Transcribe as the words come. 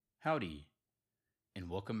Howdy, and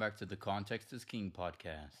welcome back to the Context is King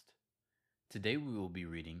podcast. Today we will be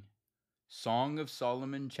reading Song of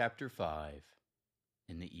Solomon chapter 5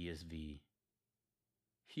 in the ESV.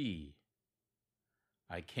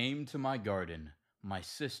 I came to my garden, my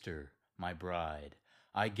sister, my bride.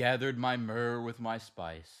 I gathered my myrrh with my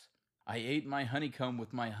spice. I ate my honeycomb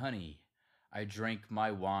with my honey. I drank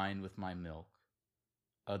my wine with my milk.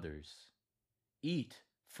 Others, eat,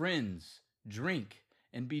 friends, drink,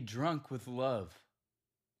 and be drunk with love.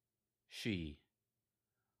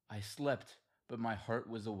 I slept, but my heart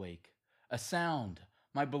was awake. A sound,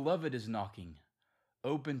 my beloved is knocking.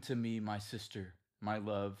 Open to me, my sister, my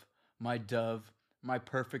love, my dove, my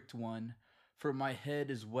perfect one, for my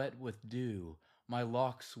head is wet with dew, my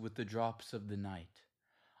locks with the drops of the night.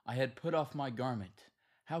 I had put off my garment.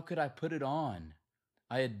 How could I put it on?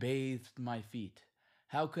 I had bathed my feet.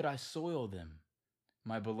 How could I soil them?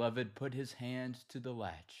 My beloved put his hand to the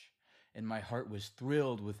latch, and my heart was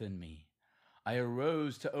thrilled within me. I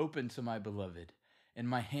arose to open to my beloved, and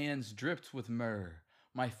my hands dripped with myrrh,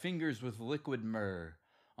 my fingers with liquid myrrh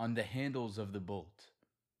on the handles of the bolt.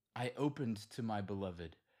 I opened to my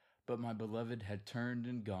beloved, but my beloved had turned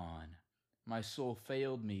and gone. My soul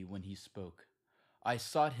failed me when he spoke. I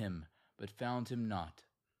sought him, but found him not.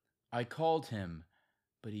 I called him,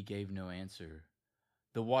 but he gave no answer.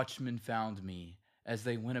 The watchmen found me as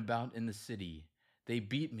they went about in the city. They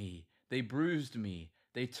beat me, they bruised me,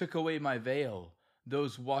 they took away my veil.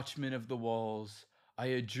 Those watchmen of the walls, I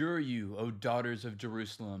adjure you, O daughters of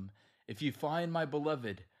Jerusalem, if you find my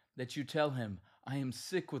beloved, that you tell him, I am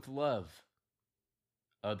sick with love.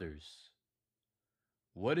 Others,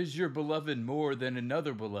 what is your beloved more than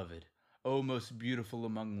another beloved, O most beautiful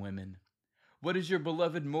among women? What is your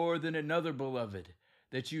beloved more than another beloved,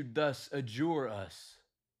 that you thus adjure us?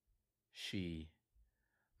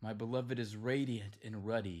 My beloved is radiant and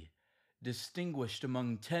ruddy, distinguished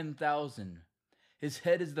among 10,000. His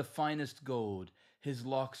head is the finest gold, his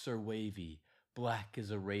locks are wavy, black as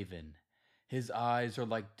a raven. His eyes are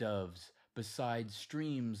like doves beside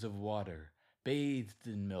streams of water, bathed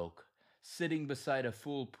in milk, sitting beside a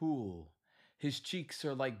full pool. His cheeks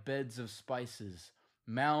are like beds of spices,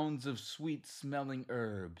 mounds of sweet-smelling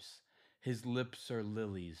herbs. His lips are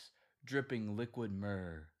lilies, dripping liquid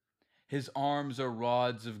myrrh. His arms are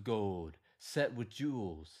rods of gold, set with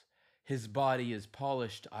jewels. His body is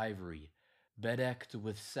polished ivory, bedecked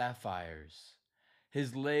with sapphires.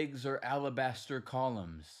 His legs are alabaster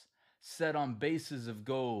columns, set on bases of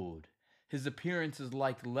gold. His appearance is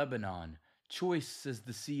like Lebanon, choice as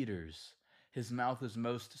the cedars. His mouth is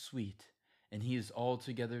most sweet, and he is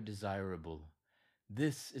altogether desirable.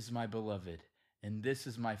 This is my beloved, and this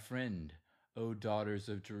is my friend, O daughters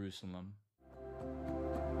of Jerusalem.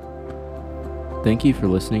 Thank you for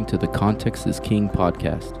listening to the Context is King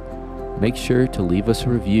podcast. Make sure to leave us a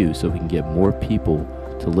review so we can get more people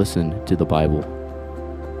to listen to the Bible.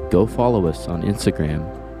 Go follow us on Instagram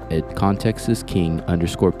at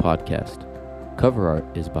contextisking_podcast. Cover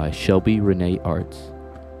art is by Shelby Renee Arts.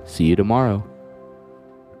 See you tomorrow.